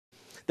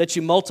that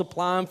you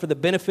multiply them for the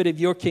benefit of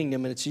your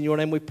kingdom. And it's in your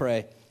name we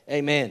pray.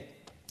 Amen.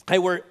 Hey,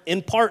 we're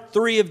in part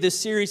 3 of this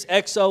series,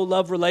 XO,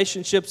 Love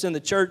Relationships in the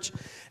Church.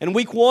 And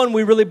week 1,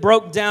 we really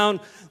broke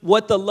down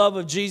what the love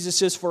of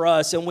Jesus is for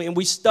us. And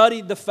we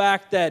studied the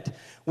fact that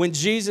when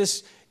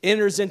Jesus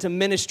enters into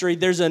ministry,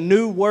 there's a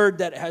new word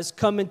that has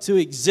come into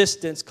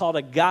existence called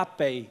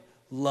agape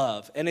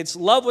love. And it's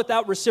love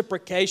without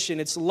reciprocation.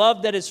 It's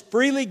love that is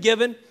freely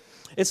given.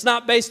 It's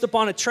not based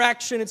upon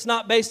attraction. It's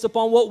not based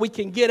upon what we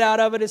can get out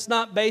of it. It's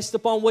not based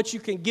upon what you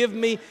can give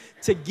me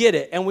to get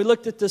it. And we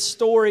looked at the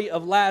story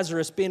of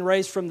Lazarus being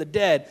raised from the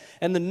dead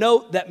and the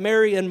note that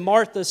Mary and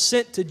Martha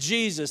sent to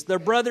Jesus. Their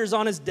brother's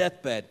on his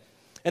deathbed.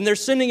 And they're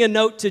sending a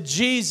note to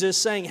Jesus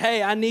saying,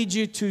 hey, I need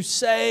you to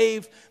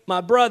save my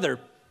brother.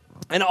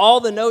 And all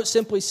the note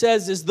simply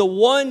says is the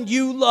one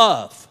you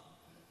love.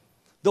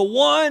 The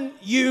one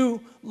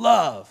you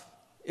love.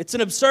 It's an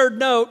absurd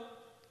note.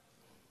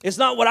 It's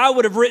not what I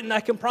would have written, I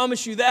can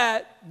promise you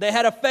that. They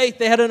had a faith,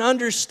 they had an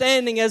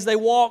understanding as they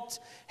walked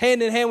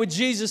hand in hand with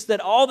Jesus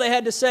that all they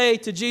had to say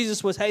to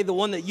Jesus was, hey, the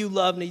one that you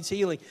love needs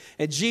healing.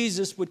 And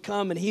Jesus would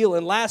come and heal.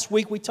 And last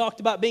week we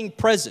talked about being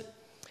present,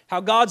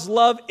 how God's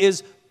love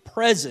is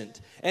present.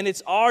 And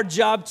it's our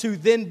job to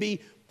then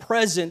be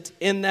present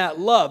in that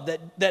love,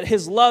 that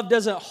His love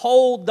doesn't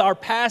hold our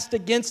past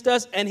against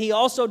us, and He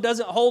also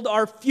doesn't hold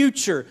our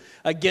future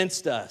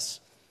against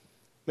us.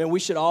 Man,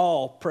 we should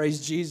all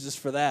praise Jesus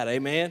for that,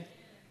 amen?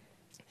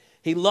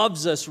 He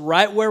loves us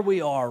right where we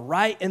are,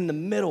 right in the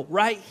middle,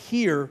 right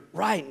here,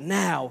 right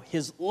now.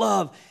 His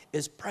love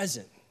is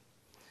present.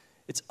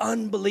 It's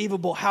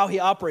unbelievable how He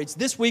operates.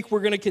 This week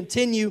we're going to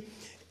continue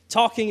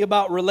talking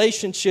about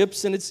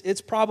relationships, and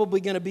it's probably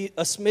going to be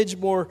a smidge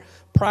more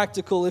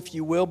practical, if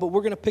you will, but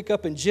we're going to pick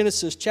up in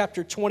Genesis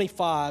chapter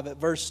 25 at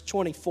verse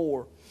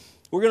 24.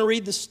 We're going to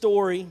read the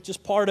story,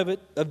 just part of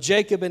it, of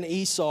Jacob and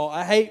Esau.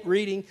 I hate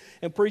reading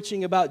and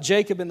preaching about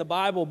Jacob in the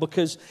Bible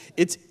because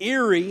it's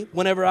eerie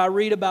whenever I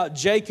read about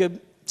Jacob.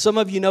 Some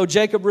of you know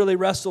Jacob really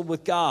wrestled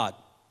with God.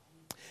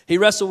 He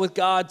wrestled with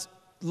God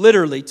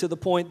literally to the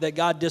point that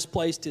God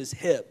displaced his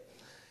hip.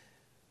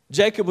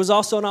 Jacob was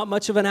also not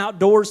much of an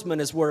outdoorsman,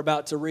 as we're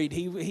about to read.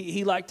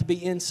 He liked to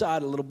be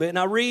inside a little bit. And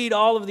I read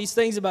all of these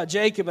things about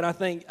Jacob, and I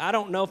think, I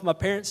don't know if my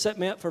parents set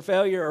me up for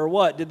failure or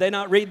what. Did they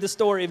not read the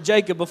story of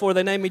Jacob before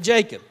they named me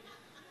Jacob?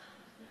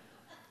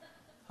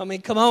 I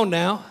mean, come on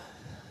now.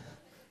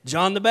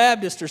 John the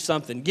Baptist or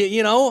something.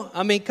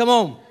 Come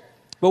on.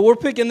 But we're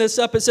picking this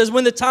up. It says,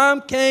 when the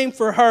time came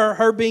for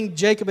her being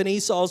Jacob and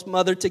Esau's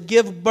mother, to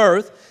give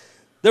birth,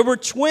 there were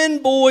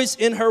twin boys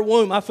in her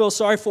womb. I feel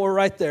sorry for her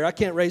right there. I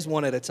can't raise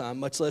one at a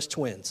time, much less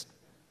twins.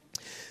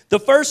 The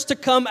first to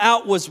come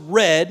out was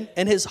red,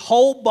 and his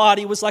whole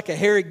body was like a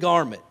hairy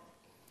garment.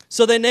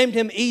 So they named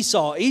him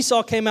Esau.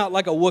 Esau came out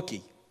like a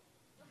Wookiee.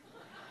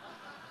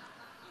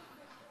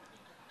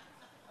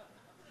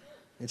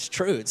 It's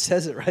true. It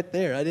says it right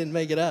there. I didn't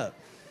make it up.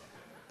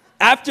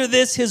 After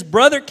this, his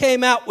brother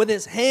came out with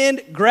his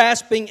hand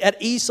grasping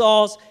at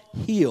Esau's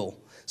heel.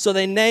 So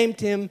they named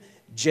him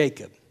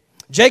Jacob.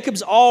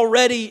 Jacob's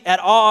already at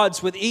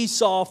odds with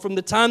Esau from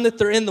the time that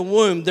they're in the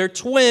womb. They're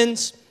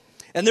twins,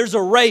 and there's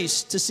a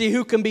race to see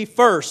who can be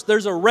first.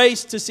 There's a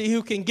race to see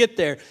who can get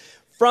there.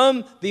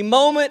 From the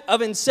moment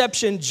of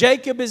inception,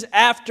 Jacob is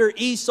after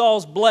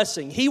Esau's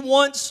blessing. He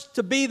wants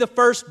to be the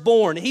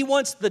firstborn. He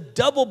wants the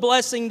double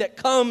blessing that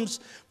comes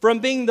from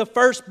being the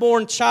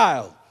firstborn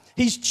child.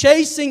 He's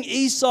chasing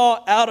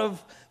Esau out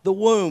of the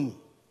womb.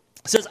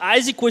 It says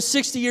Isaac was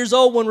 60 years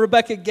old when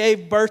Rebekah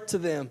gave birth to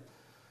them.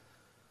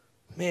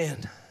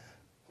 Man,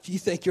 if you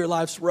think your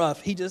life's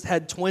rough, he just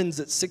had twins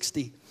at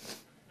 60.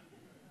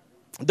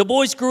 The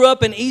boys grew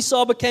up, and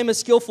Esau became a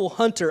skillful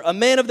hunter, a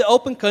man of the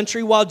open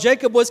country, while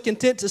Jacob was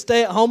content to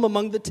stay at home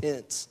among the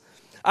tents.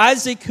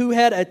 Isaac, who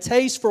had a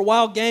taste for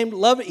wild game,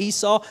 loved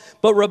Esau,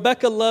 but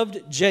Rebekah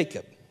loved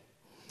Jacob.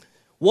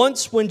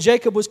 Once, when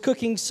Jacob was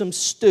cooking some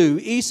stew,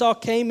 Esau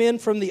came in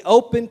from the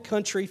open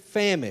country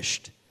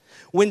famished.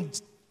 When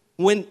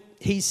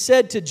he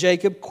said to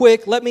Jacob,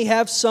 quick, let me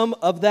have some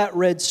of that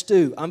red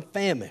stew. I'm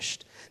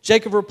famished.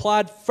 Jacob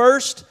replied,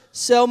 first,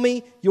 sell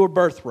me your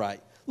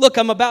birthright. Look,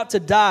 I'm about to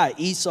die,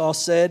 Esau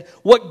said.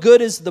 What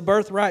good is the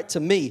birthright to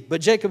me? But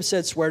Jacob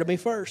said, swear to me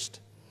first.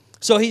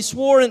 So he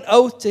swore an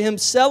oath to him,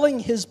 selling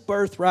his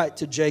birthright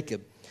to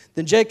Jacob.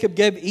 Then Jacob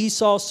gave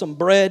Esau some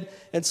bread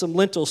and some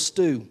lentil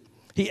stew.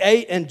 He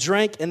ate and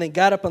drank and then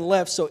got up and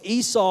left. So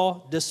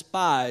Esau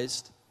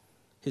despised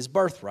his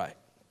birthright.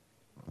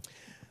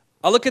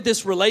 I look at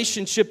this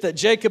relationship that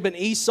Jacob and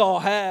Esau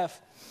have,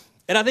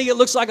 and I think it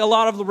looks like a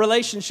lot of the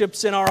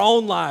relationships in our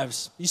own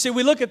lives. You see,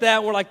 we look at that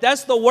and we're like,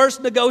 that's the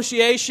worst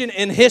negotiation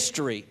in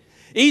history.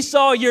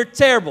 Esau, you're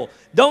terrible.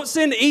 Don't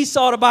send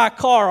Esau to buy a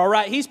car, all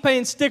right? He's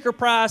paying sticker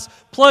price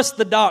plus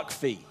the dock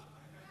fee.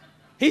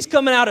 He's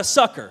coming out a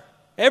sucker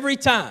every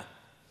time.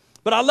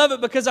 But I love it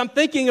because I'm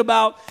thinking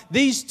about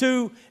these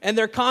two and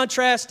their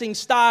contrasting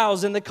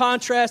styles and the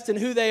contrast in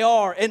who they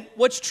are. And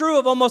what's true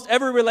of almost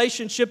every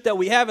relationship that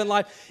we have in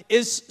life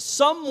is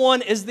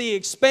someone is the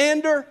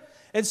expander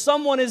and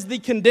someone is the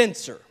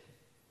condenser.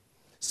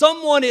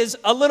 Someone is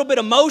a little bit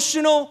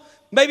emotional,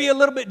 maybe a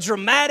little bit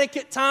dramatic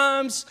at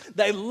times.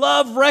 They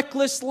love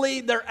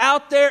recklessly. They're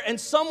out there. And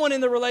someone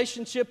in the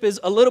relationship is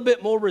a little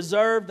bit more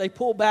reserved. They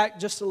pull back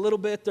just a little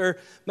bit. They're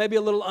maybe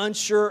a little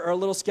unsure or a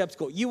little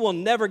skeptical. You will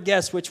never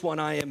guess which one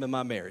I am in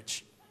my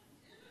marriage.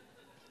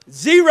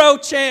 Zero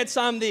chance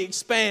I'm the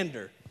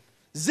expander.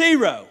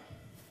 Zero.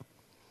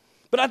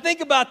 But I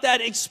think about that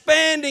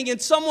expanding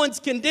and someone's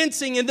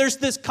condensing, and there's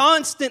this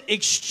constant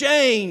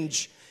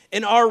exchange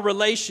in our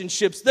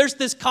relationships. There's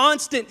this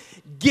constant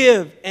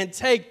give and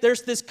take.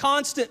 There's this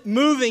constant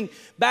moving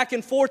back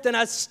and forth. And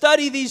I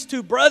study these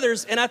two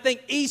brothers, and I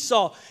think,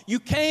 Esau, you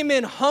came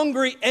in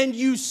hungry and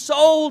you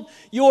sold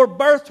your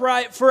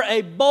birthright for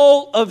a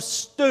bowl of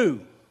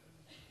stew.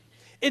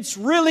 It's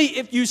really,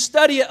 if you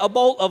study it, a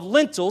bowl of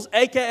lentils,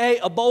 a.k.a.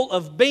 a bowl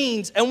of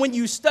beans. And when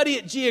you study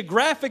it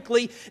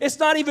geographically, it's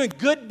not even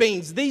good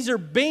beans. These are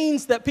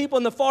beans that people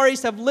in the Far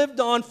East have lived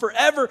on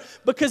forever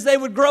because they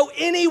would grow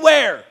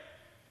anywhere.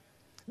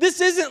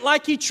 This isn't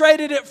like he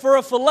traded it for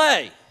a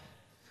filet.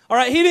 All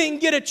right, he didn't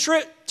get a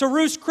trip to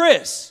Ruth's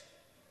Chris,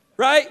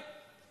 right?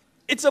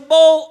 It's a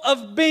bowl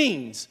of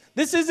beans.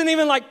 This isn't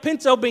even like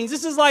pinto beans.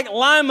 This is like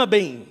lima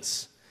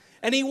beans.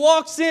 And he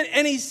walks in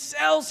and he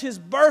sells his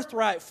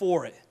birthright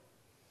for it.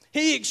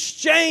 He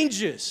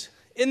exchanges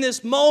in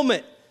this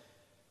moment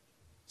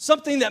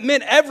something that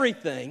meant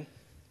everything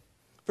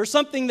for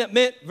something that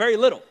meant very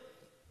little.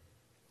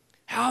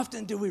 How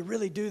often do we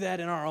really do that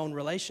in our own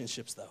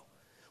relationships, though?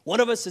 One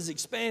of us is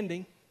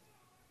expanding.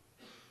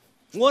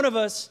 One of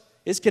us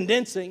is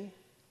condensing.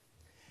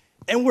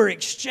 And we're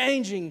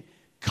exchanging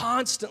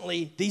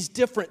constantly these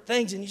different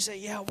things. And you say,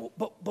 yeah,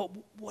 but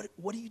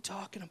what are you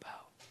talking about?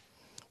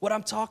 What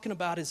I'm talking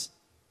about is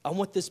I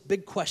want this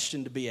big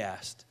question to be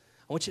asked.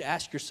 I want you to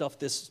ask yourself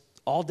this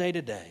all day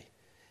today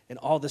and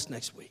all this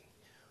next week.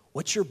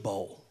 What's your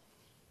bowl?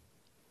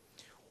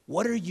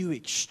 What are you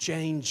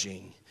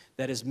exchanging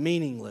that is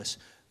meaningless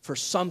for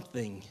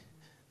something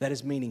that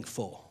is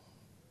meaningful?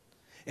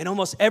 In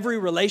almost every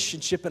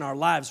relationship in our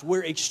lives,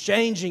 we're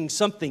exchanging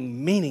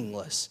something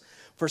meaningless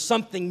for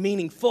something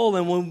meaningful.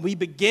 And when we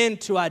begin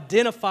to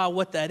identify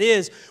what that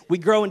is, we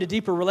grow into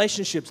deeper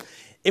relationships.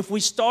 If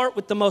we start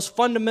with the most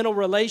fundamental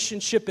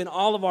relationship in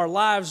all of our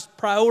lives,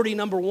 priority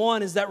number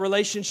one is that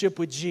relationship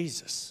with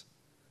Jesus.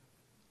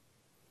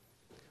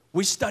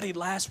 We studied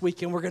last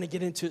week, and we're going to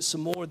get into it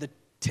some more, the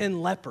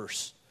 10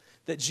 lepers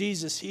that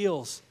Jesus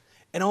heals,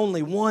 and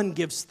only one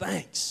gives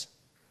thanks.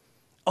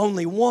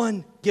 Only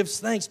one gives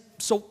thanks.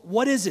 So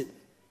what is it?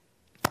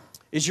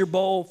 Is your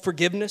bowl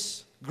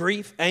forgiveness,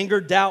 grief, anger,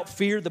 doubt,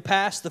 fear, the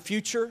past, the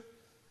future?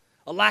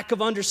 A lack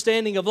of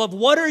understanding of love?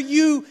 What are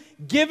you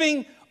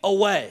giving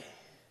away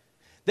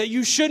that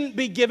you shouldn't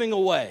be giving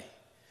away?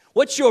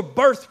 What's your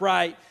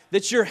birthright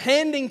that you're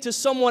handing to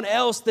someone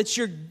else that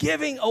you're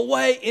giving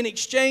away in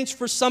exchange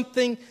for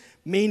something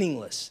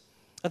meaningless?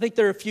 I think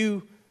there are a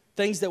few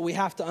things that we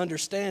have to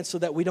understand so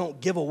that we don't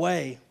give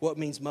away what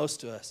means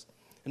most to us.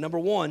 And number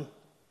one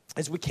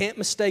is we can't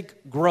mistake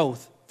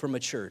growth for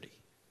maturity.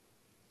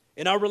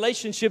 In our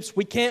relationships,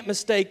 we can't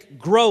mistake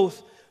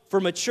growth for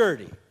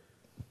maturity.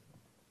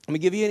 Let me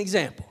give you an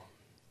example.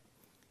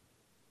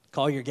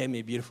 Collier gave me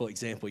a beautiful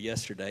example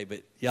yesterday,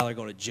 but y'all are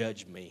going to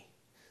judge me.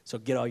 So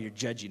get all your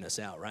judginess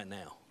out right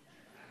now.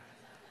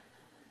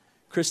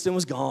 Kristen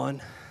was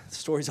gone. The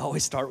stories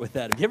always start with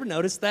that. Have you ever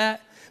noticed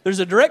that? There's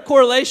a direct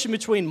correlation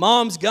between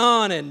mom's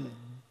gone and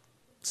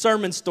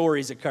sermon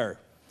stories occur.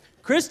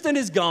 Kristen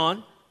is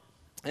gone,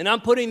 and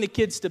I'm putting the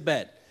kids to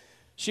bed.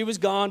 She was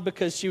gone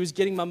because she was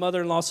getting my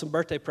mother-in-law some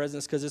birthday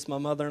presents because it's my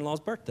mother-in-law's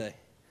birthday.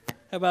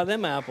 How about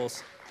them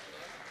apples?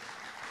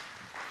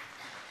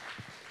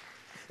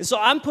 And so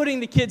I'm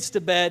putting the kids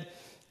to bed,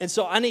 and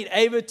so I need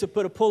Ava to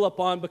put a pull-up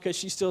on because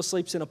she still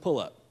sleeps in a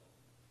pull-up.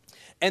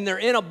 And they're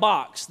in a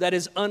box that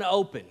is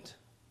unopened,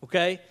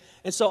 okay?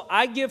 And so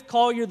I give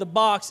Collier the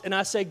box, and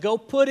I say, go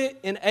put it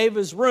in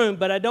Ava's room,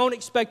 but I don't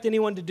expect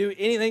anyone to do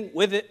anything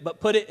with it but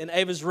put it in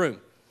Ava's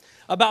room.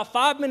 About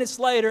 5 minutes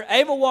later,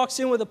 Ava walks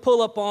in with a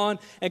pull-up on,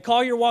 and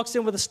Collier walks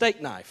in with a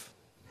steak knife.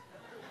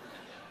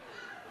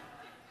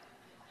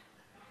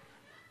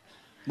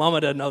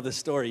 Mama doesn't know this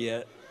story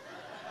yet.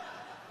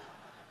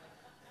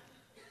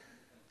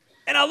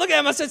 And I look at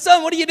him, I said,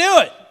 son, what are you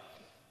doing?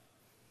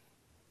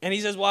 And he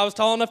says, well, I was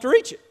tall enough to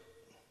reach it.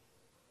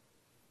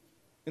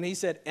 And he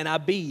said, and I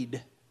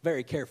beed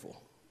very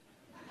careful.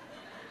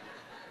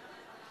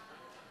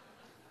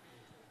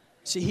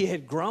 See, he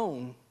had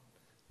grown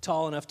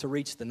tall enough to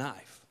reach the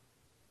knife.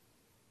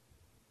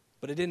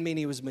 But it didn't mean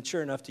he was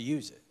mature enough to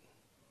use it.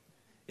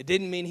 It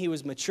didn't mean he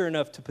was mature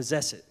enough to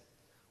possess it.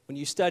 When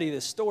you study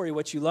this story,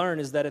 what you learn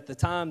is that at the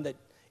time that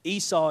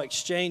Esau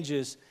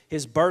exchanges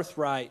his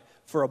birthright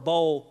for a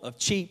bowl of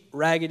cheap,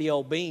 raggedy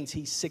old beans,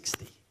 he's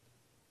 60.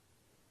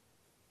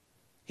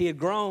 He had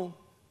grown,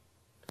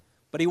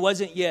 but he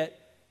wasn't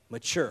yet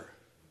mature.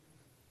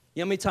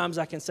 You know how many times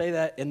I can say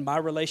that in my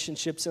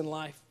relationships in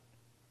life?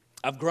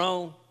 I've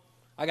grown,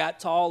 I got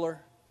taller,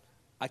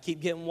 I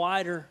keep getting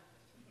wider,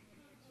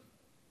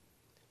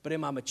 but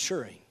am I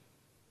maturing?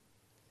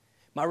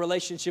 My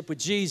relationship with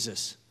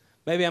Jesus.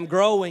 Maybe I'm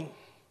growing.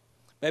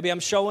 Maybe I'm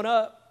showing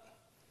up.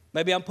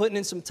 Maybe I'm putting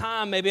in some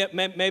time.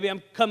 Maybe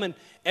I'm coming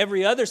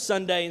every other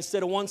Sunday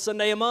instead of one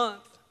Sunday a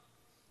month.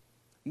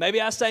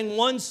 Maybe I sang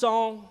one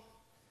song.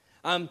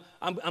 I'm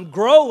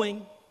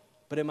growing,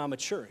 but am I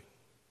maturing?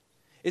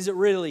 Is it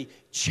really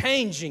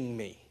changing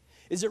me?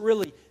 Is it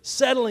really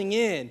settling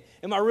in?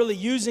 Am I really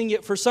using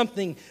it for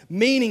something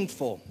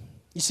meaningful?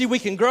 You see, we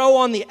can grow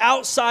on the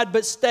outside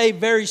but stay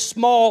very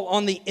small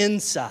on the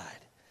inside.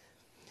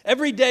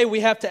 Every day we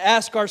have to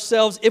ask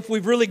ourselves if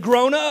we've really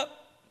grown up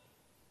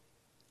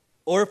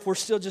or if we're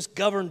still just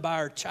governed by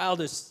our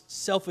childish,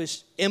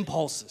 selfish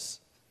impulses.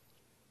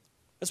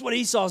 That's what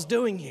Esau's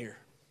doing here.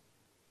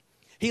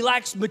 He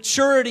lacks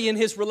maturity in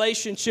his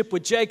relationship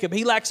with Jacob.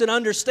 He lacks an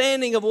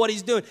understanding of what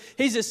he's doing.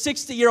 He's a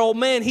 60-year-old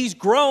man. He's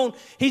grown.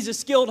 He's a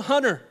skilled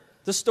hunter,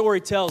 the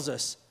story tells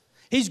us.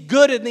 He's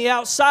good in the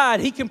outside.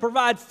 He can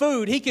provide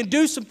food. He can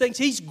do some things.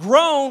 He's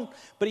grown,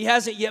 but he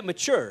hasn't yet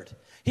matured.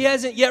 He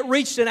hasn't yet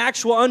reached an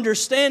actual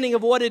understanding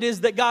of what it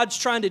is that God's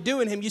trying to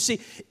do in him. You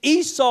see,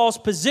 Esau's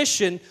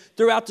position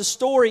throughout the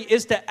story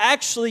is to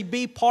actually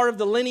be part of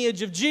the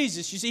lineage of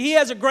Jesus. You see, he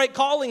has a great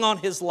calling on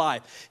his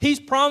life.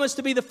 He's promised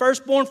to be the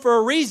firstborn for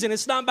a reason.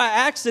 It's not by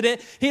accident.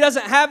 He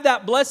doesn't have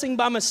that blessing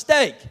by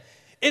mistake.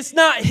 It's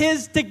not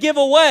his to give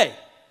away.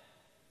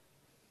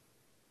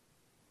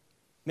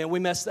 Man, we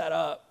messed that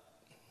up.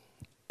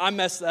 I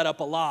messed that up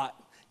a lot.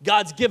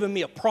 God's given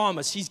me a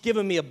promise. He's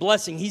given me a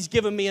blessing. He's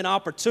given me an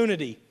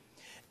opportunity.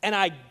 And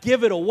I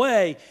give it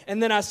away.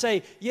 And then I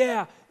say,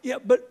 yeah,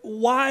 but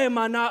why am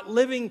I not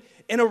living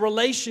in a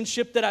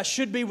relationship that I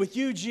should be with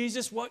you,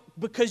 Jesus? What?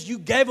 Because you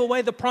gave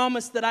away the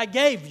promise that I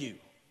gave you.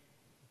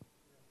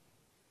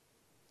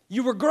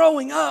 You were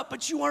growing up,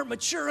 but you weren't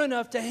mature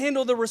enough to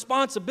handle the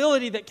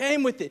responsibility that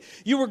came with it.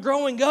 You were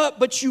growing up,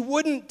 but you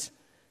wouldn't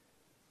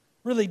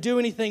really do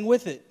anything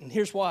with it. And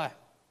here's why.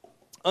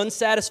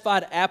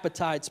 Unsatisfied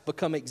appetites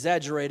become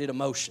exaggerated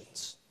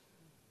emotions.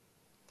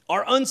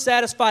 Our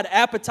unsatisfied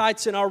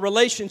appetites in our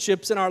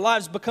relationships in our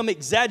lives become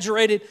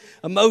exaggerated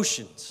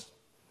emotions.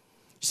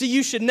 See,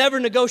 you should never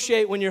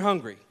negotiate when you're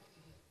hungry.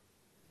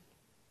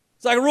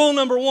 It's like rule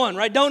number 1,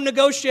 right? Don't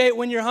negotiate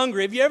when you're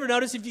hungry. Have you ever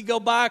noticed if you go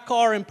buy a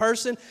car in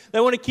person, they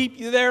want to keep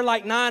you there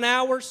like 9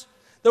 hours?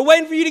 They're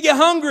waiting for you to get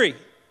hungry.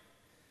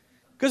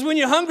 Because when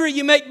you're hungry,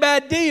 you make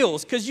bad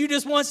deals because you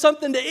just want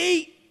something to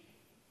eat.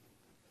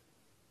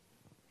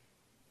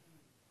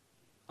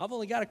 I've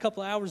only got a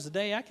couple of hours a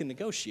day I can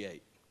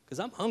negotiate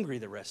because I'm hungry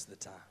the rest of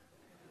the time.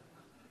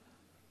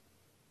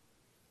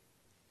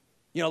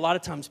 You know, a lot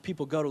of times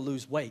people go to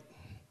lose weight.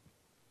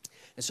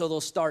 And so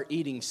they'll start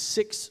eating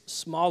 6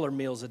 smaller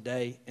meals a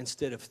day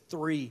instead of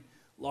 3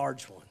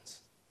 large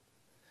ones.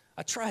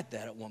 I tried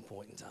that at one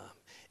point in time.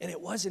 And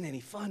it wasn't any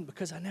fun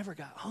because I never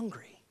got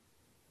hungry.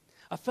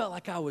 I felt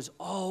like I was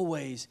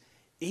always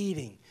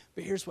eating.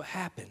 But here's what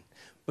happened.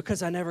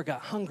 Because I never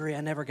got hungry,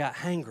 I never got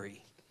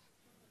hangry.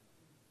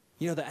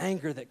 You know the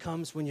anger that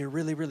comes when you're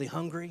really, really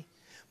hungry?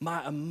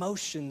 My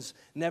emotions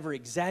never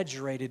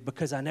exaggerated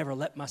because I never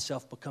let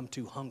myself become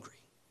too hungry.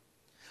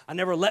 I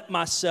never let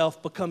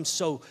myself become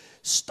so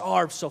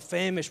starved, so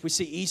famished. We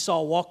see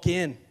Esau walk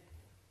in,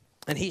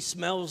 and he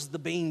smells the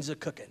beans a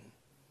cooking.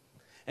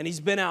 And he's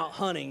been out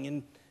hunting,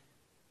 and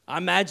I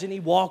imagine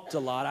he walked a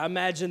lot. I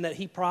imagine that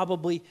he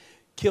probably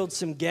killed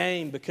some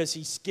game because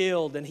he's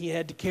skilled, and he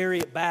had to carry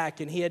it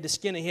back, and he had to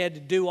skin it. He had to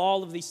do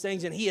all of these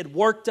things, and he had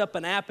worked up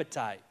an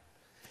appetite.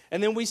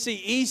 And then we see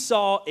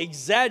Esau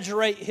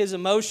exaggerate his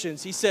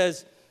emotions. He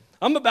says,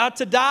 I'm about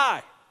to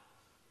die.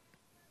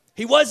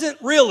 He wasn't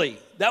really.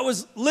 That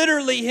was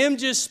literally him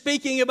just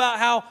speaking about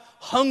how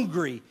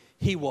hungry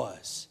he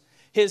was.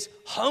 His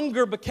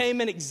hunger became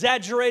an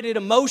exaggerated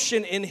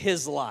emotion in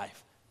his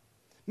life.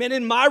 Man,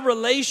 in my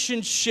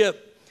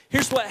relationship,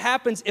 here's what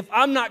happens if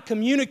I'm not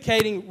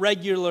communicating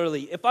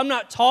regularly, if I'm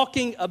not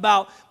talking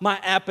about my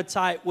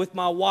appetite with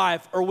my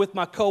wife or with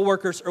my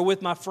coworkers or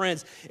with my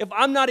friends, if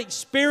I'm not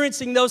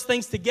experiencing those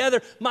things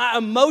together, my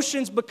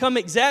emotions become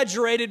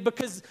exaggerated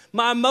because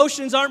my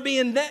emotions aren't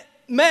being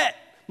met.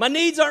 My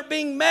needs aren't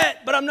being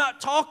met, but I'm not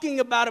talking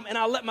about them, and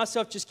I let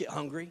myself just get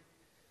hungry,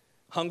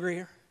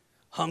 hungrier,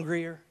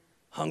 hungrier,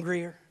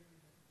 hungrier.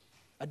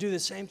 I do the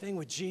same thing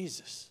with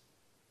Jesus.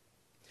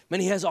 Man,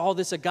 he has all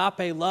this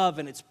agape love,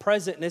 and it's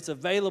present, and it's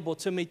available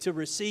to me to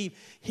receive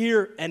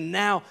here and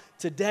now,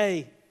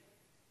 today.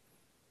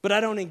 But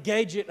I don't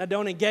engage it, and I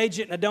don't engage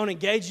it, and I don't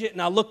engage it,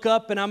 and I look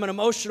up, and I'm an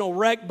emotional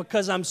wreck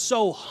because I'm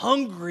so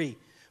hungry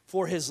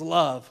for his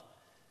love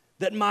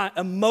that my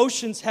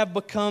emotions have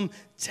become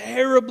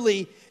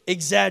terribly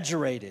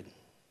exaggerated.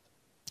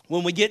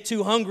 When we get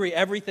too hungry,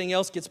 everything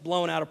else gets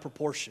blown out of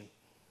proportion.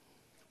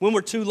 When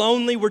we're too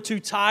lonely, we're too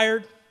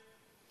tired,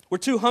 we're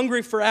too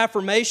hungry for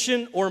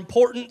affirmation or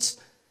importance,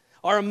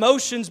 our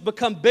emotions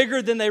become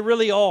bigger than they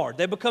really are.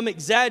 They become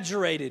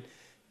exaggerated.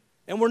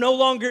 And we're no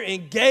longer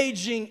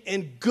engaging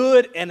in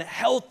good and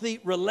healthy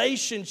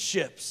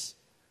relationships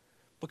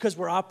because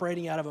we're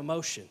operating out of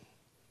emotion.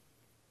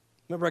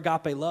 Remember,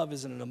 agape love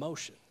isn't an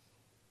emotion.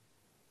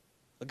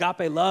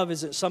 Agape love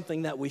isn't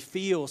something that we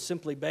feel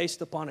simply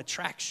based upon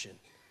attraction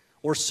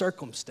or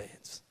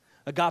circumstance.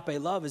 Agape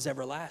love is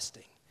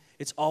everlasting.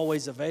 It's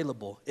always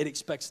available. It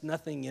expects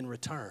nothing in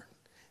return.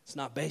 It's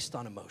not based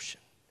on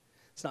emotion.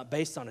 It's not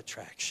based on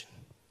attraction.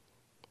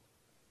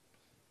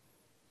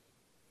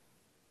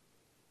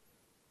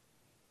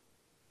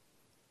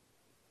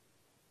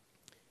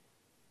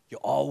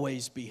 You'll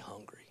always be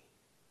hungry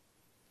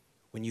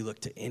when you look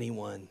to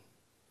anyone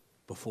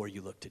before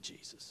you look to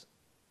Jesus.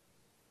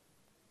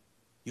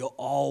 You'll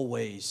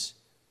always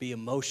be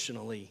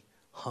emotionally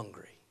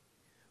hungry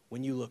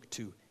when you look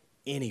to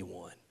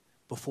anyone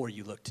before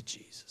you look to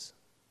Jesus.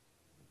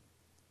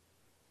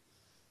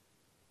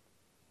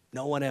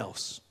 No one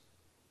else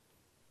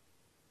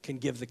can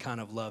give the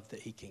kind of love that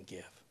he can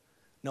give.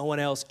 No one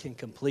else can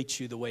complete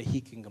you the way he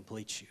can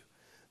complete you.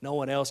 No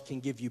one else can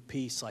give you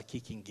peace like he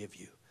can give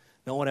you.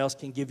 No one else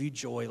can give you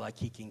joy like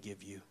he can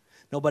give you.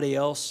 Nobody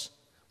else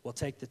will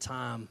take the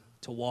time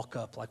to walk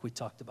up like we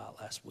talked about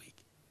last week.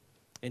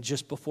 And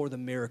just before the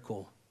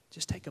miracle,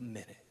 just take a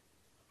minute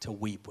to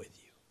weep with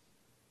you.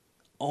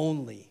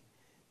 Only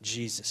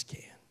Jesus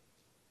can.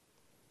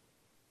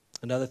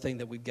 Another thing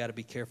that we've got to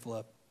be careful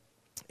of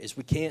is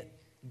we can't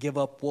give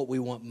up what we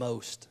want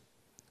most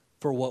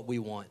for what we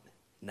want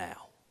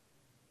now.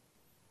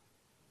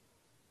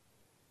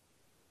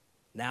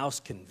 Now's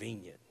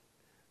convenient.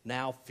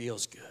 Now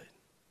feels good.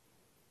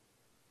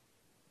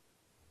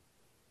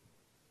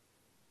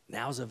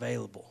 Now's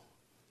available.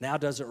 Now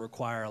doesn't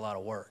require a lot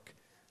of work.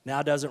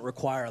 Now doesn't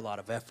require a lot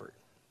of effort.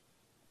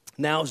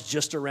 Now's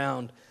just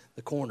around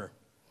the corner.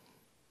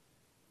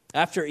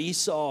 After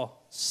Esau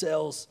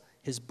sells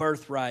his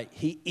birthright,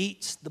 he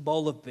eats the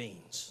bowl of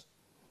beans.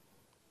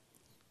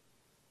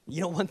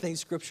 You know, one thing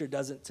Scripture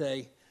doesn't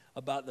say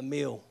about the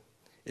meal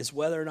is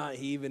whether or not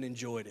he even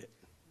enjoyed it.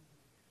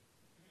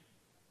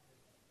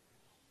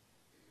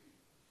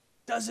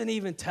 Doesn't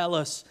even tell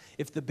us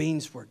if the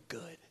beans were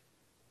good,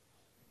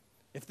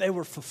 if they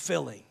were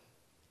fulfilling.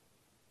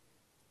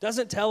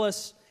 Doesn't tell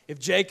us if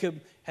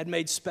Jacob had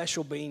made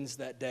special beans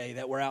that day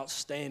that were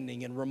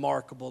outstanding and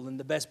remarkable and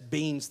the best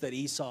beans that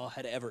Esau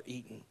had ever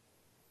eaten.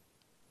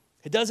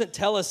 It doesn't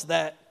tell us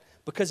that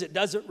because it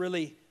doesn't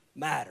really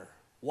matter.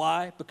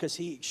 Why? Because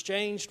he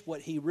exchanged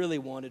what he really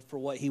wanted for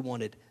what he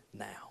wanted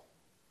now.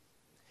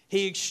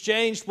 He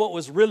exchanged what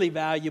was really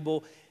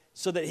valuable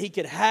so that he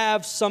could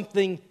have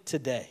something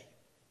today.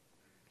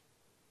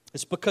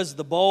 It's because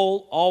the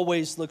bowl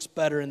always looks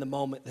better in the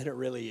moment than it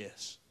really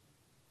is.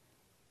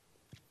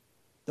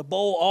 The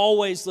bowl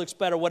always looks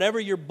better. Whatever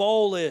your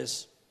bowl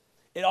is,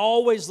 it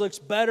always looks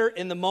better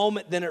in the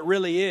moment than it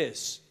really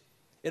is.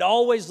 It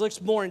always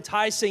looks more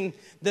enticing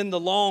than the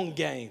long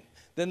game,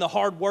 than the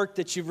hard work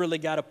that you've really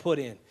got to put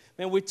in.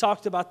 Man, we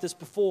talked about this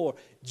before.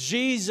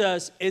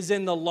 Jesus is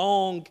in the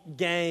long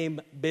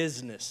game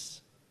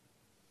business.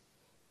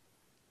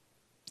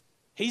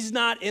 He's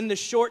not in the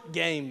short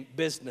game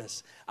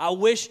business. I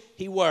wish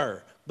he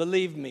were,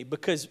 believe me,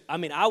 because,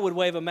 I would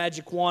wave a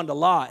magic wand a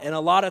lot, and a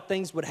lot of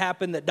things would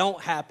happen that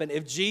don't happen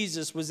if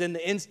Jesus was in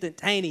the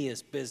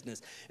instantaneous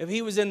business, if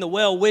he was in the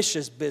well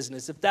wishes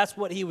business, if that's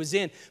what he was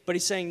in. But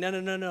he's saying,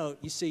 no.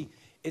 You see,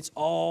 it's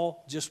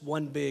all just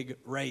one big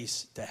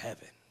race to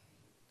heaven.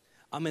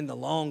 I'm in the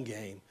long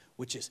game,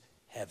 which is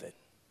heaven.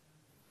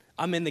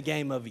 I'm in the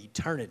game of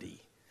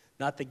eternity,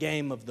 not the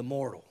game of the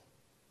mortal.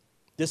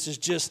 This is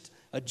just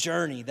a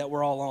journey that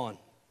we're all on.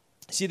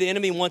 See, the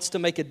enemy wants to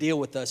make a deal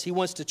with us. He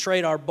wants to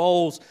trade our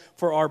bowls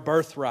for our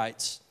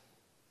birthrights.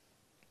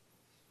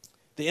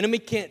 The enemy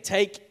can't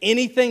take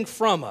anything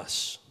from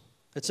us.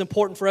 It's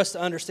important for us to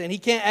understand. He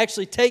can't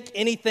actually take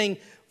anything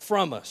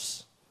from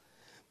us.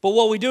 But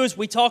what we do is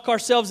we talk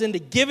ourselves into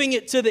giving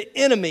it to the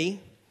enemy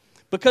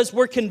because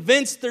we're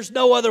convinced there's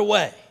no other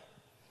way.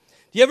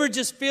 Do you ever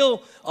just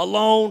feel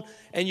alone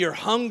and you're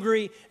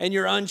hungry and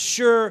you're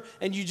unsure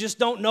and you just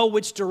don't know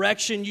which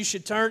direction you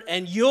should turn,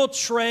 and you'll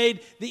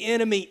trade the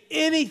enemy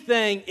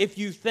anything if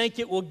you think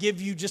it will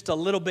give you just a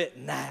little bit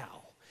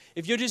now?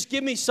 If you'll just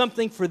give me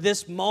something for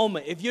this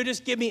moment, if you'll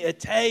just give me a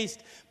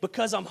taste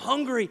because I'm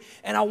hungry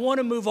and I want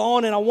to move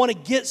on and I want to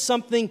get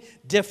something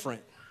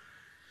different.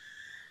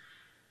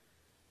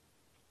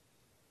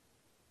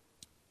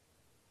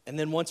 And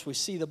then once we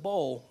see the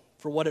bowl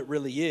for what it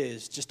really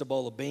is, just a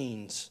bowl of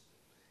beans,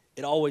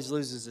 it always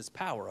loses its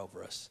power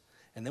over us.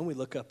 And then we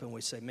look up and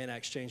we say, man, I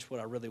exchanged what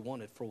I really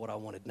wanted for what I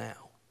wanted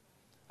now.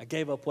 I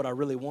gave up what I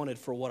really wanted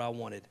for what I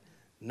wanted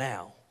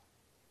now.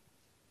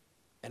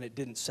 And it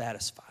didn't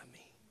satisfy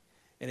me.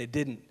 And it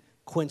didn't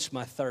quench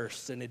my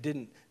thirst. And it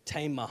didn't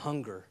tame my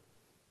hunger.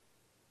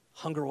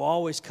 Hunger will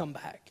always come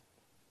back.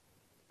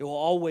 It will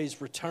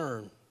always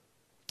return.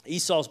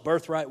 Esau's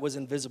birthright was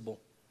invisible.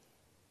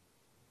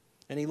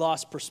 And he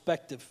lost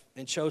perspective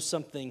and chose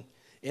something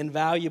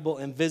invaluable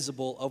and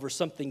visible over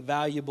something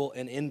valuable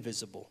and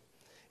invisible.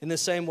 In the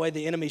same way,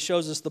 the enemy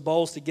shows us the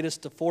bowls to get us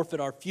to forfeit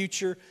our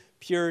future,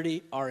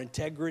 purity, our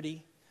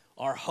integrity,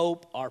 our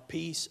hope, our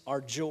peace, our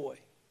joy.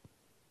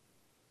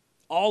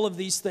 All of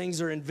these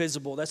things are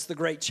invisible. That's the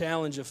great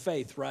challenge of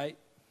faith, right?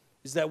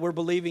 Is that we're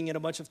believing in a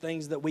bunch of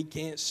things that we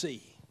can't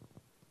see.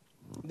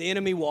 The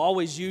enemy will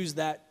always use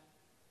that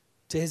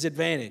to his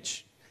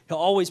advantage. He'll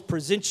always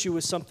present you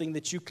with something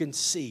that you can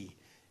see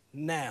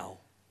now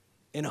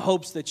in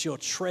hopes that you'll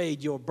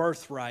trade your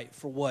birthright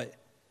for what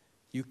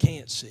you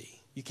can't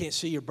see. You can't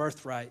see your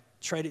birthright.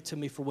 Trade it to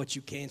me for what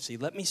you can see.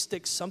 Let me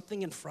stick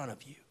something in front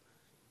of you.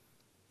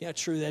 You know how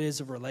true that is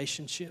of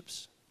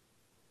relationships?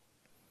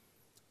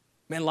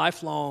 Man,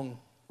 lifelong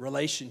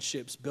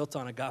relationships built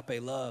on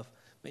agape love,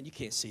 man, you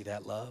can't see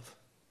that love.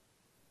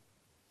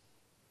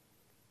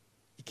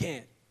 You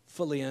can't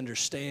fully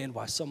understand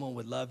why someone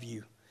would love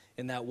you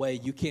in that way.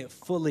 You can't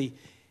fully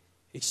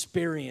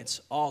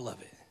experience all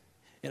of it.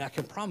 And I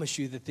can promise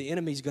you that the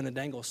enemy's going to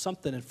dangle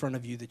something in front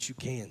of you that you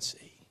can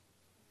see.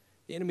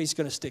 The enemy's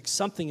going to stick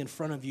something in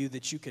front of you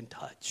that you can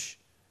touch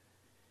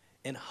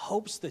in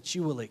hopes that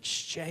you will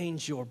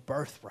exchange your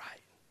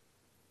birthright,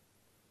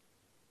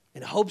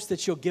 in hopes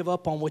that you'll give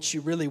up on what you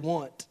really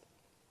want.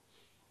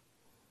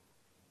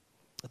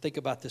 I think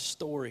about this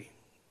story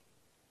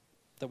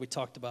that we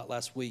talked about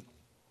last week.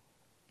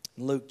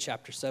 In Luke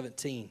chapter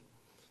 17,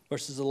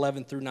 verses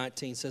 11 through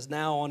 19 says,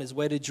 "Now on his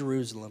way to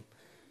Jerusalem,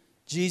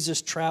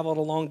 Jesus traveled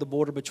along the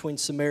border between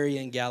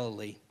Samaria and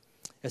Galilee.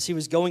 As he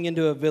was going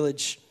into a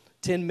village,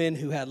 10 men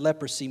who had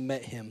leprosy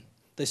met him.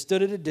 They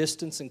stood at a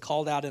distance and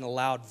called out in a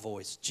loud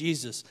voice,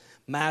 'Jesus,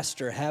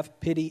 Master, have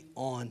pity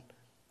on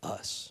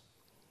us.'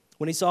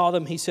 When he saw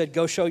them, he said,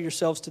 'Go show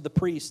yourselves to the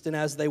priest.' And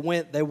as they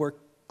went, they were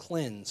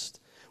cleansed.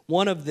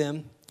 One of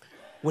them,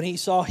 when he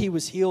saw he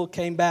was healed,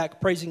 came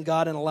back, praising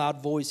God in a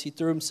loud voice. He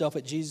threw himself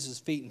at Jesus'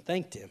 feet and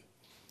thanked him.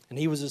 And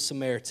he was a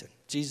Samaritan.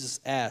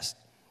 Jesus asked,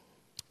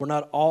 'Were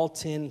not all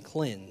 10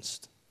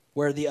 cleansed?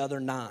 Where are the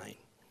other 9?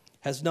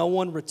 Has no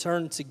one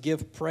returned to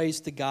give praise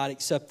to God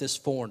except this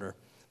foreigner?'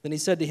 Then he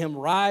said to him,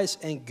 'Rise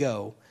and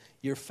go.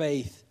 Your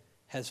faith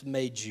has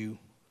made you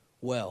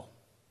well.'"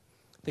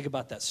 Think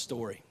about that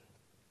story.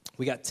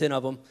 We got 10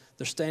 of them.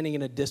 They're standing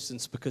in a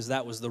distance because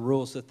that was the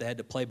rules that they had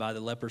to play by. The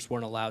lepers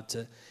weren't allowed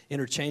to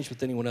interchange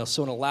with anyone else.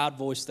 So in a loud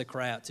voice, they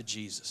cry out to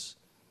Jesus.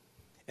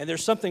 And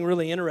there's something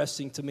really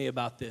interesting to me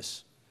about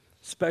this,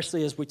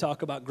 especially as we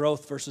talk about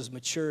growth versus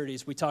maturity,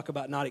 as we talk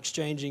about not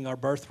exchanging our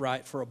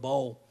birthright for a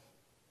bowl.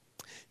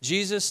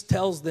 Jesus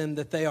tells them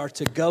that they are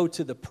to go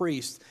to the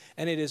priest,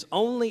 and it is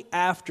only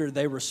after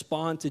they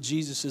respond to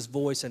Jesus'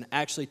 voice and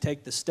actually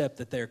take the step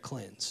that they're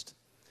cleansed.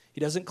 He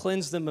doesn't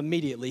cleanse them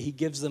immediately. He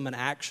gives them an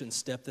action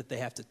step that they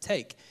have to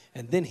take,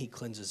 and then he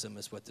cleanses them,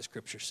 is what the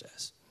scripture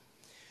says.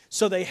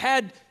 So they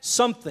had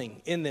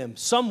something in them,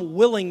 some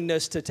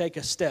willingness to take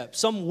a step,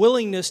 some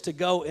willingness to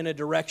go in a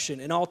direction,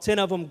 and all 10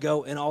 of them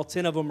go, and all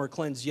 10 of them are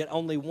cleansed, yet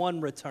only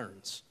one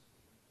returns.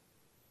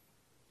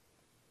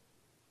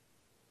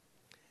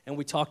 And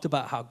we talked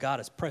about how God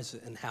is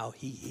present and how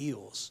he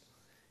heals.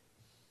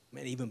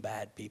 Man, even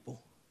bad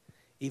people,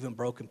 even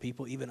broken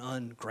people, even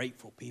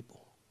ungrateful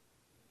people.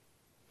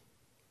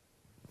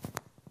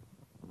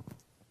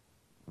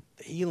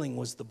 The healing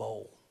was the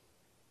bowl.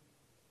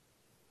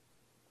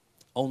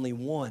 Only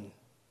one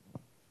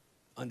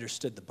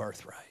understood the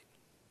birthright.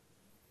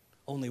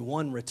 Only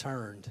one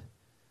returned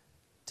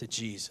to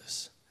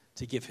Jesus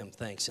to give him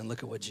thanks. And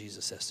look at what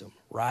Jesus says to him.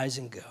 "Rise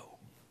and go.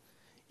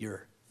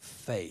 Your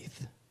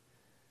faith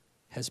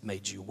has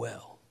made you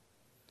well."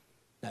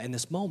 Now, in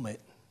this moment,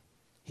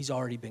 he's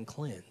already been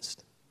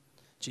cleansed.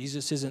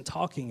 Jesus isn't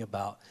talking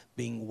about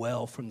being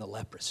well from the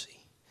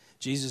leprosy.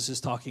 Jesus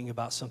is talking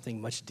about something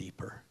much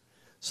deeper,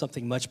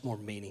 something much more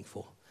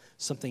meaningful,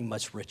 something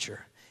much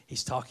richer.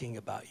 He's talking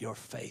about your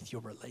faith,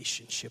 your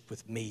relationship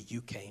with me.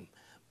 You came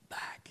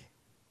back.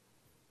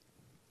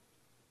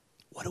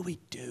 What do we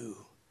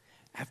do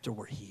after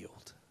we're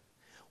healed?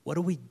 What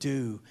do we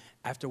do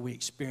after we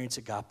experience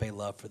agape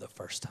love for the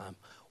first time?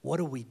 What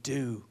do we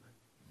do?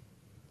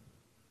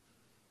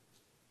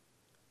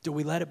 Do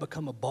we let it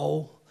become a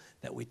bowl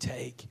that we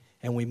take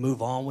and we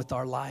move on with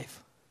our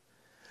life?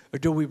 Or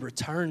do we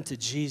return to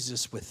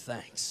Jesus with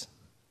thanks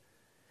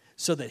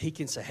so that he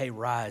can say, "Hey,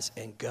 rise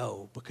and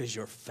go because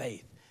your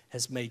faith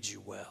has made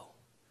you well"?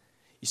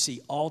 You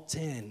see, all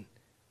 10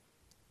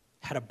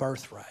 had a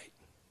birthright,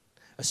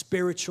 a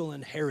spiritual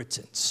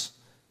inheritance,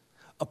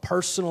 a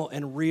personal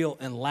and real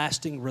and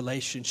lasting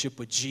relationship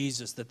with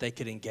Jesus that they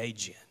could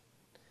engage in.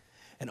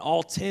 And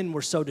all 10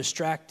 were so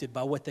distracted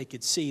by what they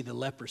could see, the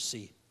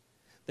leprosy.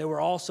 They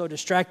were also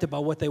distracted by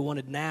what they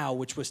wanted now,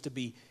 which was to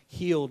be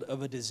healed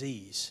of a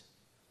disease,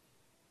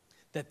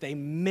 that they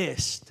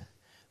missed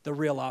the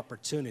real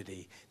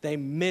opportunity. They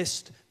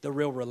missed the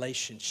real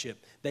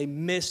relationship. They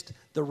missed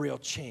the real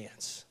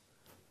chance.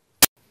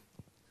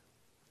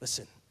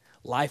 Listen,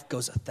 life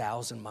goes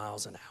 1,000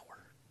 miles an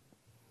hour.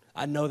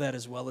 I know that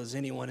as well as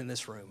anyone in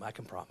this room, I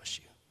can promise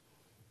you,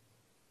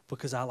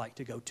 because I like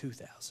to go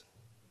 2,000.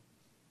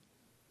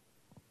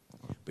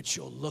 But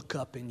you'll look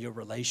up in your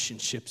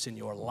relationships in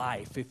your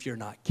life if you're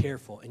not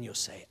careful, and you'll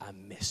say, "I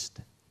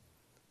missed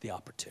the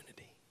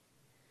opportunity."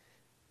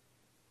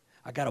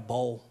 I got a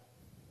bowl.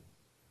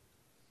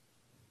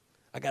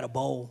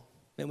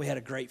 Then we had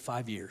a great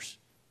 5 years.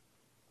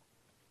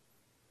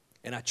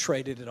 And I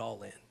traded it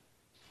all in.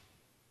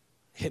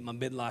 Hit my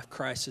midlife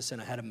crisis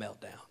and I had a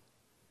meltdown.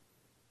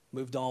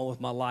 moved on with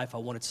my life. I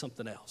wanted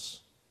something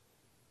else.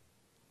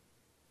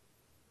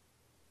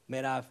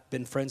 Man, I've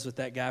been friends with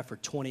that guy for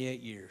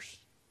 28 years.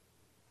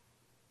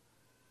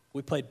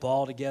 We played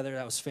ball together.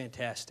 That was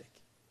fantastic.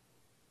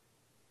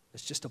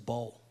 It's just a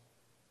bowl.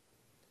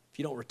 If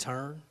you don't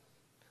return,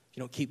 if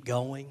you don't keep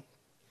going,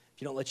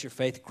 if you don't let your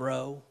faith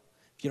grow,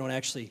 if you don't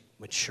actually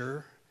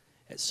mature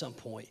at some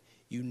point,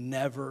 you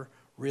never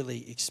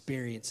really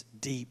experience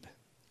deep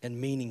and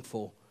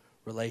meaningful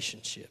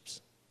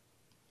relationships.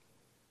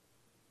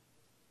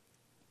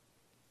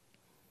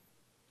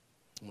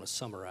 I'm going to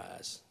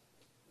summarize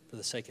for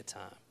the sake of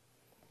time.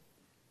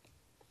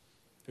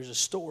 There's a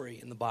story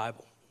in the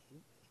Bible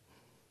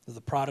of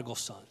the prodigal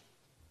son.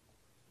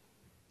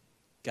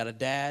 Got a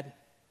dad,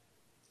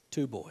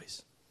 2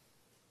 boys.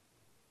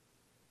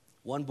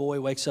 One boy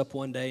wakes up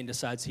one day and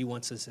decides he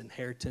wants his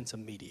inheritance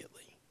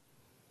immediately.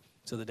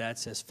 So the dad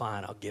says,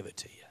 fine, I'll give it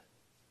to you.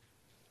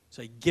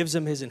 So he gives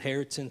him his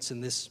inheritance,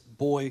 and this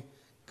boy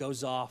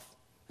goes off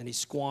and he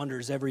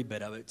squanders every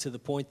bit of it to the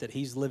point that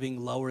he's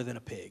living lower than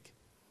a pig.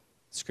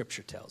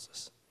 Scripture tells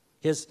us.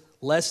 He has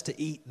less to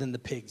eat than the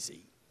pigs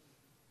eat.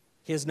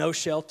 He has no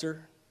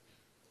shelter,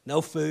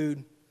 no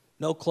food,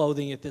 no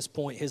clothing at this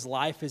point. His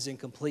life is in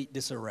complete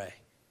disarray.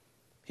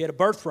 He had a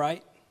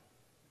birthright,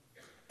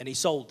 and he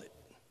sold it.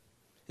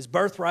 His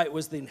birthright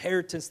was the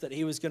inheritance that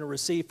he was going to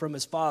receive from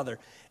his father,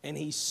 and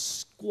he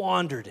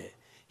squandered it.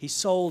 He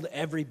sold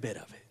every bit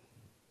of it.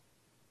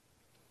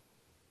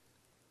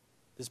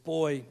 This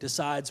boy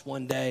decides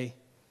one day,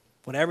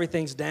 when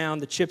everything's down,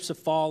 the chips have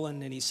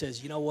fallen, and he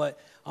says, you know what?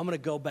 I'm going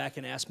to go back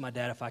and ask my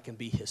dad if I can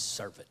be his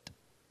servant.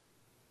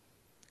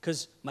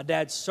 Because my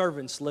dad's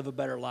servants live a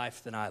better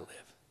life than I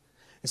live.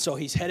 And so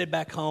he's headed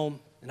back home,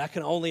 and I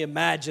can only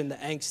imagine the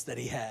angst that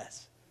he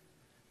has.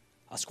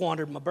 I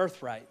squandered my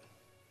birthright.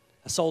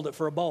 I sold it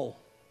for a bowl.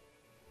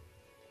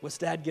 What's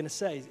Dad going to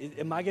say?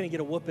 Am I going to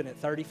get a whooping at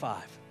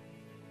 35?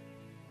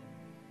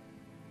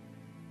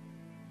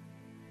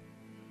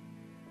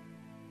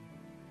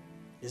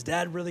 Is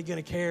Dad really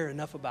going to care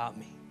enough about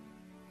me?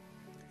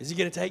 Is he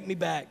going to take me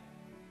back?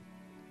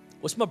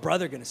 What's my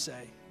brother going to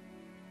say?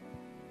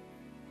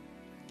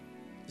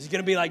 Is he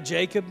going to be like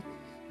Jacob?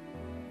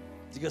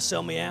 Is he going to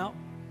sell me out?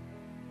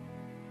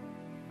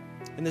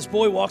 And this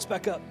boy walks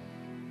back up.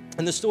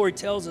 And the story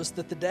tells us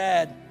that the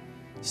dad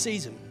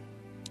sees him.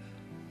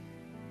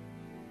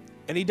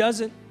 And he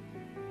doesn't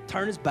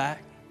turn his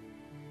back.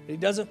 And he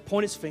doesn't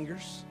point his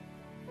fingers.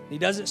 And he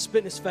doesn't spit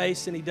in his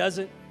face. And he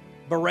doesn't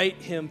berate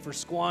him for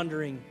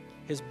squandering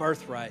his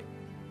birthright.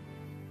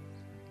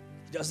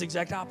 He does the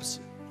exact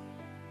opposite.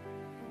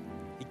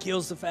 He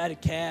kills the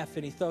fatted calf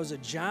and he throws a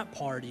giant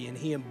party and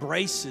he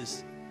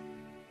embraces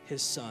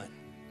his son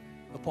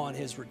upon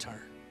his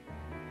return.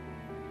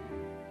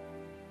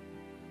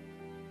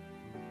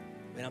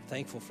 And I'm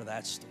thankful for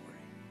that story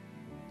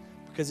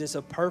because it's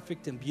a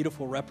perfect and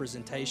beautiful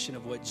representation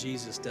of what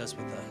Jesus does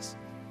with us.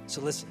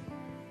 So listen,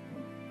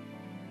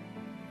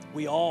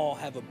 we all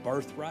have a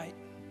birthright,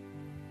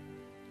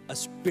 a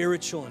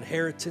spiritual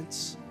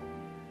inheritance,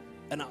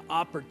 and an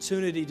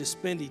opportunity to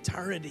spend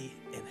eternity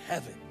in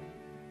heaven.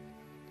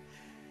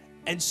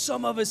 And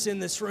some of us in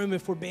this room,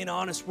 if we're being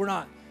honest, we're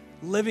not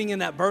living in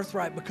that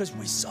birthright because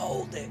we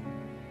sold it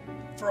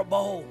for a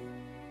bowl.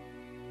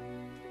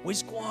 We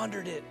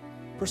squandered it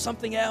for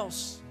something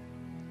else.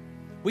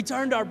 We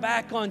turned our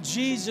back on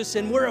Jesus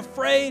and we're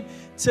afraid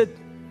to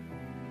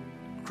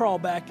crawl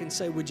back and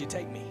say, would you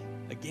take me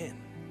again?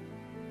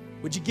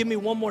 Would you give me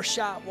one more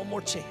shot, one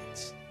more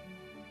chance?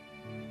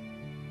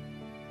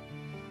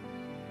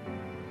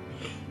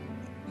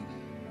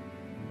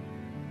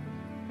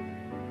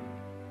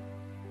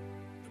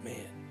 But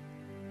man,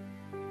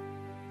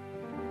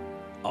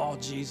 all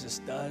Jesus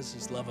does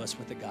is love us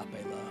with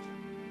agape love.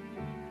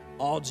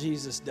 All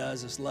Jesus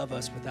does is love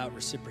us without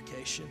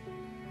reciprocation.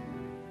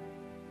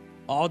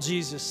 All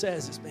Jesus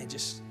says is, man,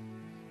 just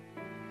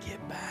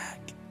get back,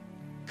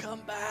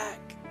 come back,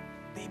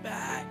 be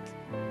back.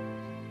 You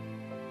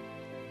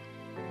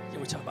know,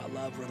 we talk about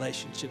love,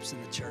 relationships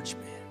in the church,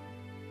 man.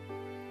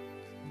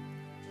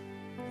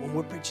 When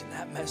we're preaching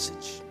that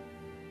message,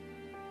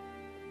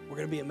 we're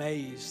going to be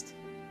amazed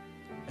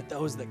at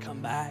those that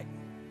come back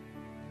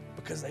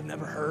because they've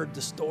never heard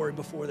the story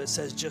before that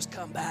says, just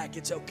come back,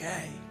 it's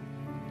okay.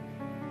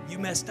 You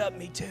messed up,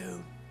 me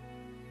too.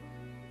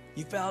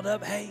 You fouled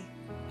up, hey,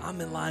 I'm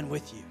in line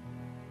with you.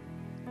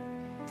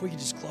 If we could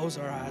just close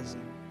our eyes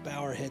and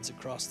bow our heads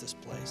across this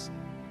place.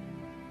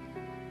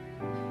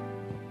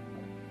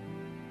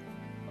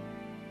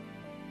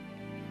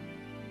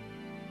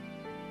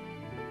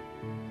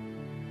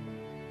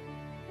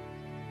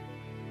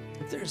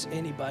 If there's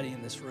anybody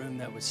in this room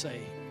that would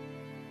say,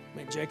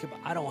 man, Jacob,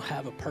 I don't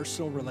have a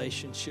personal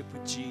relationship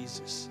with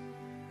Jesus.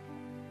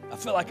 I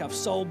feel like I've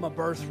sold my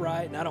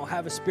birthright and I don't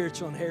have a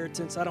spiritual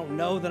inheritance. I don't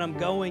know that I'm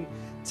going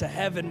to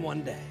heaven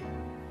one day.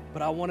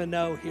 But I want to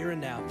know here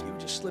and now, if you would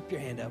just slip your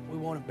hand up. We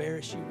won't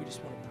embarrass you. We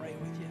just want to pray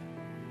with you.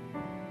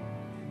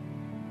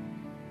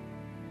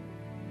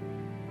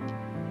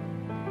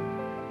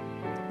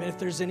 Man, if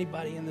there's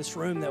anybody in this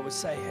room that would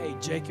say, hey,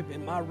 Jacob,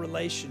 in my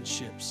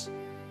relationships,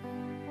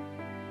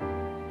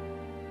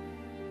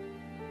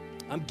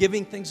 I'm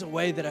giving things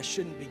away that I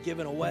shouldn't be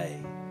giving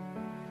away.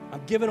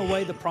 I'm giving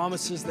away the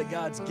promises that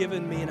God's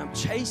given me, and I'm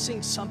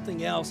chasing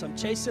something else. I'm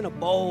chasing a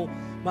bowl.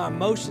 My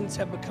emotions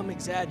have become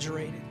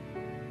exaggerated.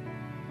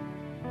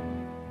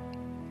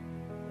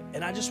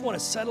 And I just want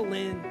to settle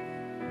in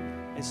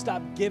and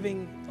stop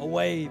giving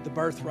away the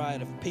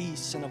birthright of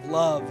peace and of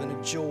love and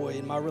of joy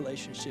in my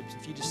relationships.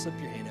 If you just slip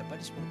your hand up, I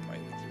just want to pray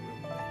with you real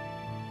quick.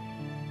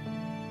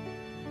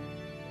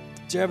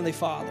 Dear Heavenly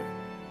Father,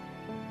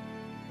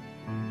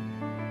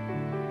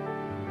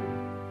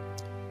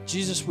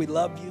 Jesus, we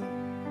love you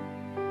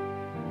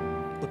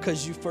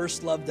because you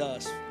first loved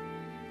us.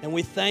 And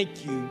we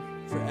thank you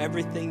for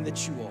everything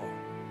that you are.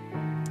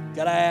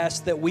 God, I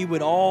ask that we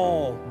would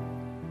all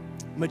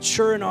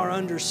mature in our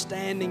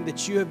understanding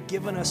that you have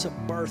given us a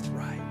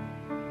birthright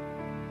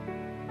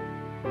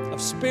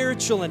of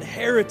spiritual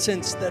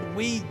inheritance that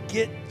we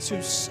get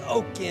to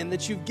soak in,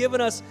 that you've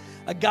given us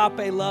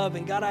agape love.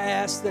 And God, I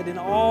ask that in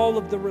all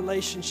of the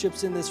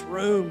relationships in this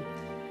room,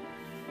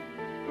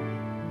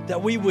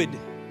 that we would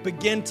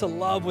begin to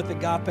love with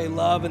agape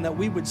love, and that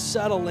we would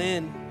settle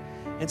in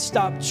and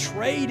stop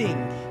trading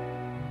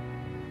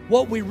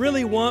what we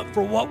really want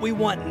for what we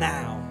want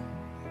now.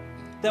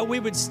 That we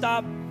would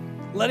stop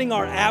letting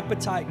our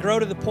appetite grow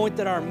to the point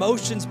that our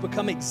emotions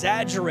become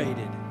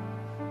exaggerated.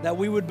 That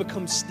we would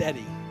become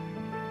steady,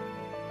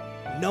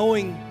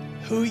 knowing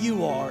who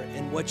you are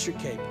and what you're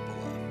capable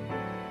of.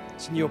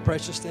 It's in your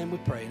precious name we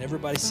pray. And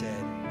everybody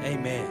said,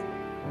 amen.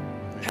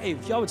 Hey,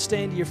 if y'all would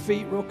stand to your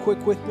feet real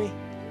quick with me.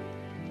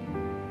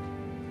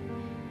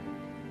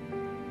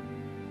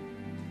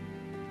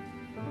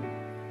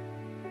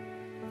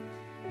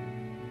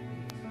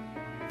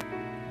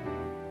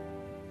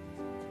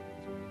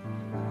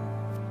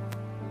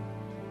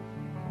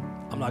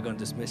 I'm not going to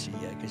dismiss you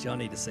yet because y'all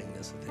need to sing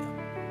this with him.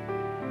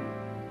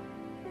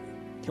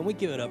 Can we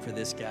give it up for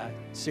this guy?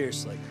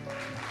 Seriously.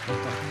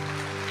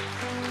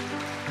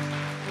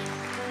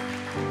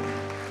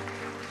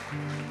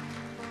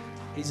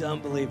 He's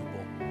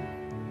unbelievable.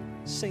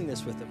 Sing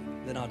this with him,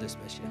 then I'll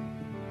dismiss you.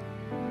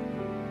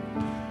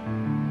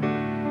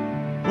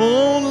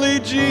 Only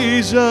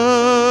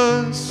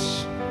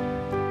Jesus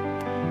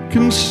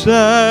can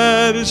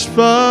satisfy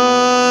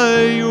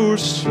your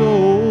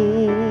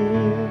soul.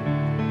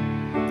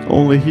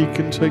 Only He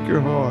can take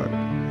your heart.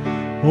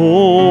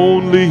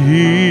 Only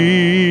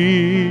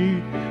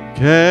He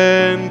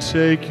can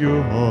take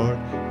your heart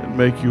and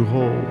make you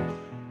whole.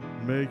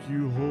 Make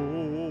you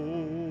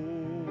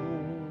whole.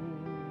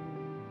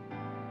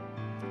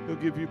 He'll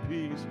give you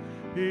peace.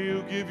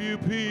 He'll give you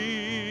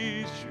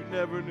peace you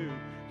never knew.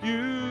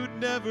 You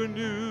never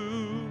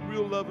knew.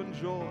 Real love and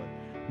joy.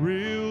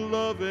 Real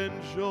love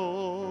and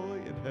joy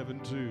in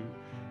heaven too.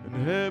 In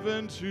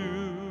heaven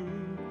too.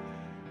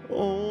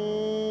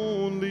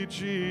 Only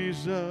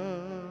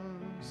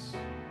Jesus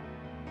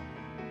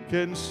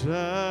can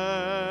satisfy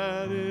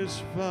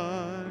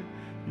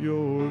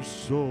your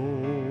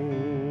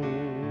soul.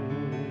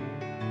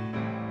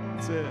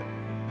 That's it.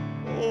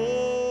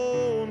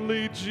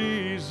 Only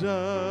Jesus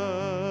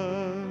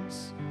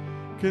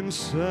can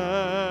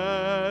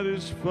satisfy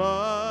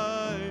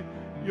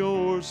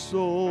your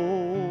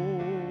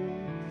soul.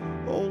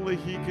 Only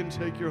He can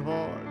take your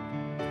heart.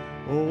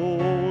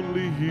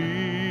 Only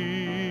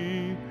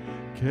He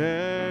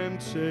can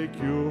take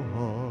your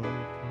heart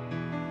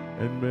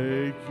and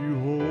make you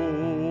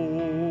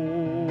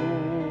whole.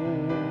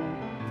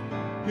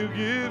 He'll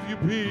give you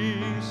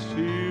peace.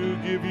 He'll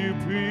give you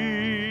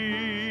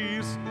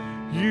peace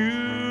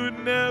you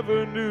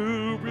never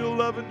knew. Real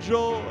love and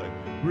joy.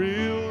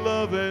 Real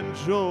love and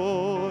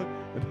joy.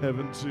 And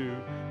heaven too.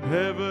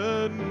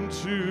 Heaven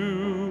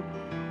too.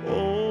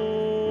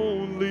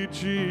 Only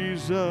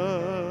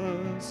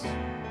Jesus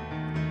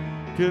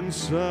can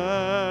satisfy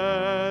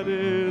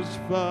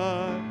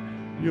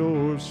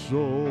your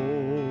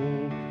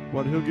soul.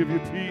 But He'll give you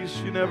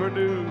peace you never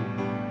knew.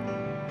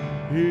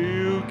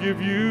 He'll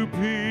give you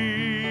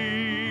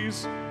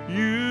peace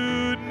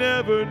you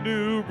never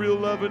knew. Real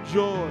love and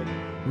joy.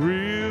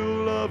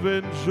 Real love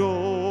and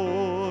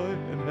joy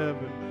in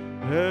heaven.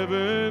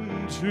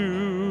 Heaven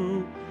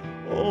too.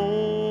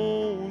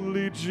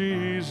 Only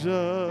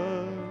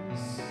Jesus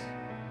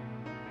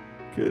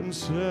can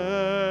satisfy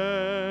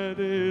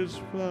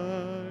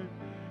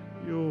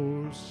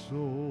your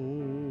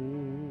soul.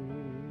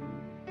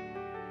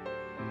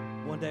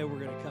 One day we're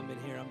going to come in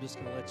here. I'm just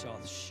going to let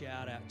y'all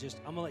shout out.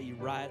 I'm going to let you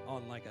write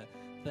on like a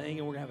thing,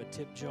 and we're going to have a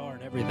tip jar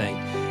and everything.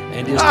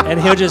 And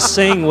he'll just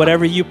sing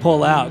whatever you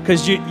pull out,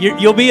 because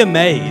you'll be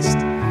amazed.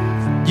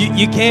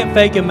 You can't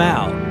fake him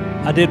out.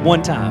 I did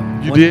one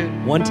time. You did?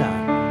 One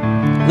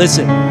time.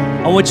 Listen,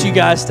 I want you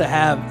guys to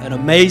have an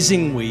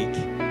amazing week.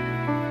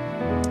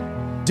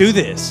 Do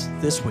this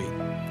week.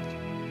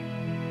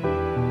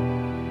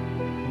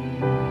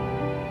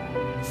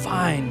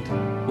 Find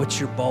what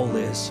your bowl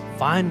is.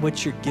 Find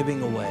what you're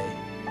giving away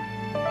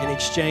in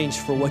exchange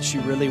for what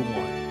you really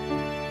want.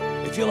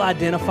 If you'll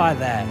identify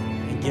that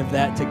and give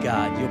that to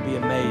God. You'll be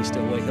amazed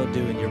at what He'll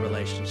do in your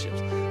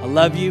relationships. I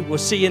love you. We'll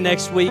see you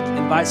next week.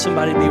 Invite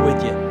somebody to be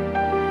with you.